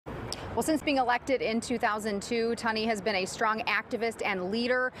Well, since being elected in 2002, Tunney has been a strong activist and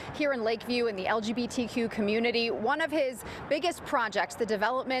leader here in Lakeview in the LGBTQ community. One of his biggest projects, the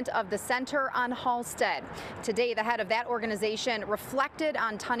development of the Center on Halsted. Today, the head of that organization reflected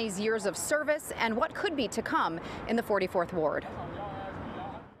on Tunney's years of service and what could be to come in the 44th Ward.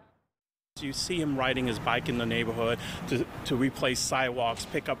 You see him riding his bike in the neighborhood to replace sidewalks,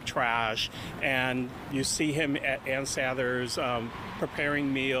 pick up trash, and you see him at Ann Sather's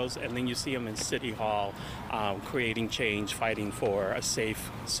preparing meals, and then you see him in City Hall creating change, fighting for a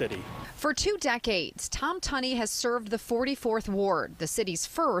safe city. For 2 decades, Tom Tunney has served the 44th Ward, the city's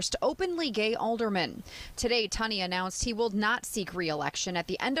first openly gay alderman. Today, Tunney announced he will not seek re-election at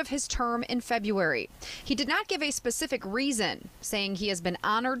the end of his term in February. He did not give a specific reason, saying he has been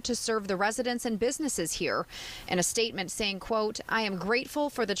honored to serve the residents and businesses here. In a statement saying, quote, "I am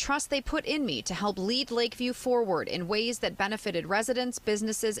grateful for the trust they put in me to help lead Lakeview forward in ways that benefited residents,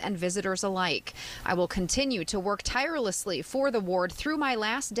 businesses, and visitors alike. I will continue to work tirelessly for the ward through my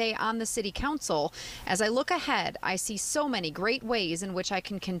last day on the City Council. As I look ahead, I see so many great ways in which I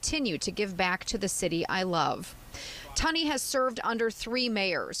can continue to give back to the city I love." Tunney has served under 3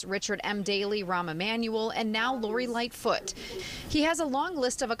 mayors, Richard M. Daley, Rahm Emanuel, and now Lori Lightfoot. He has a long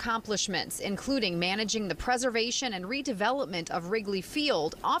list of accomplishments, including managing the preservation and redevelopment of Wrigley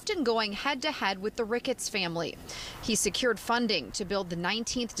Field, often going head-to-head with the Ricketts family. He secured funding to build the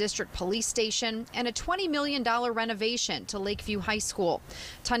 19th District Police Station and a $20 million renovation to Lakeview High School.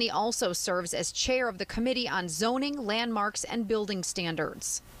 Tunney also serves as chair of the Committee on Zoning, Landmarks, and Building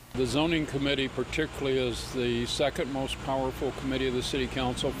Standards. The Zoning Committee particularly is the second most powerful committee of the City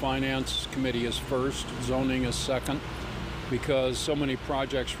Council. Finance Committee is first, zoning is second, because so many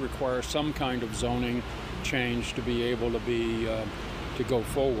projects require some kind of zoning change to be able to go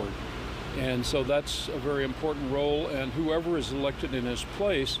forward. And so that's a very important role, and whoever is elected in his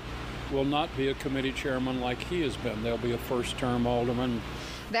place will not be a committee chairman like he has been. There'll be a first-term alderman.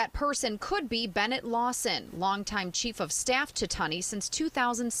 That person could be Bennett Lawson, longtime chief of staff to Tunney since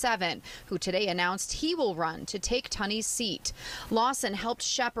 2007, who today announced he will run to take Tunney's seat. Lawson helped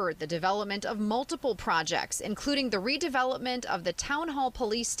shepherd the development of multiple projects, including the redevelopment of the Town Hall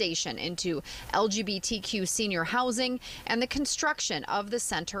Police Station into LGBTQ senior housing and the construction of the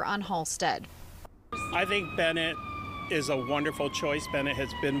Center on Halsted. I think Bennett is a wonderful choice. Bennett has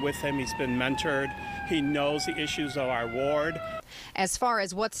been with him. He's been mentored. He knows the issues of our ward. As far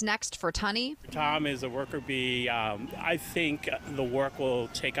as what's next for Tunney, Tom is a worker bee. I think the work will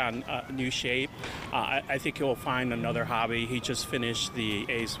take on a new shape. I think he'll find another hobby. He just finished the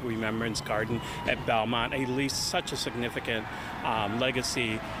A's Remembrance Garden at Belmont. He leaves such a significant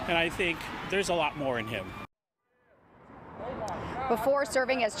legacy, and I think there's a lot more in him. Before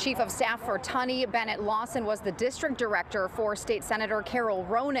serving as chief of staff for Tunney, Bennett Lawson was the district director for State Senator Carol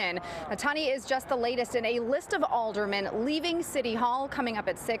Ronan. Now, Tunney is just the latest in a list of aldermen leaving City Hall. Coming up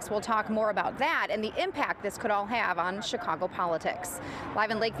at 6, we'll talk more about that and the impact this could all have on Chicago politics.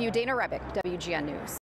 Live in Lakeview, Dana Rebik, WGN News.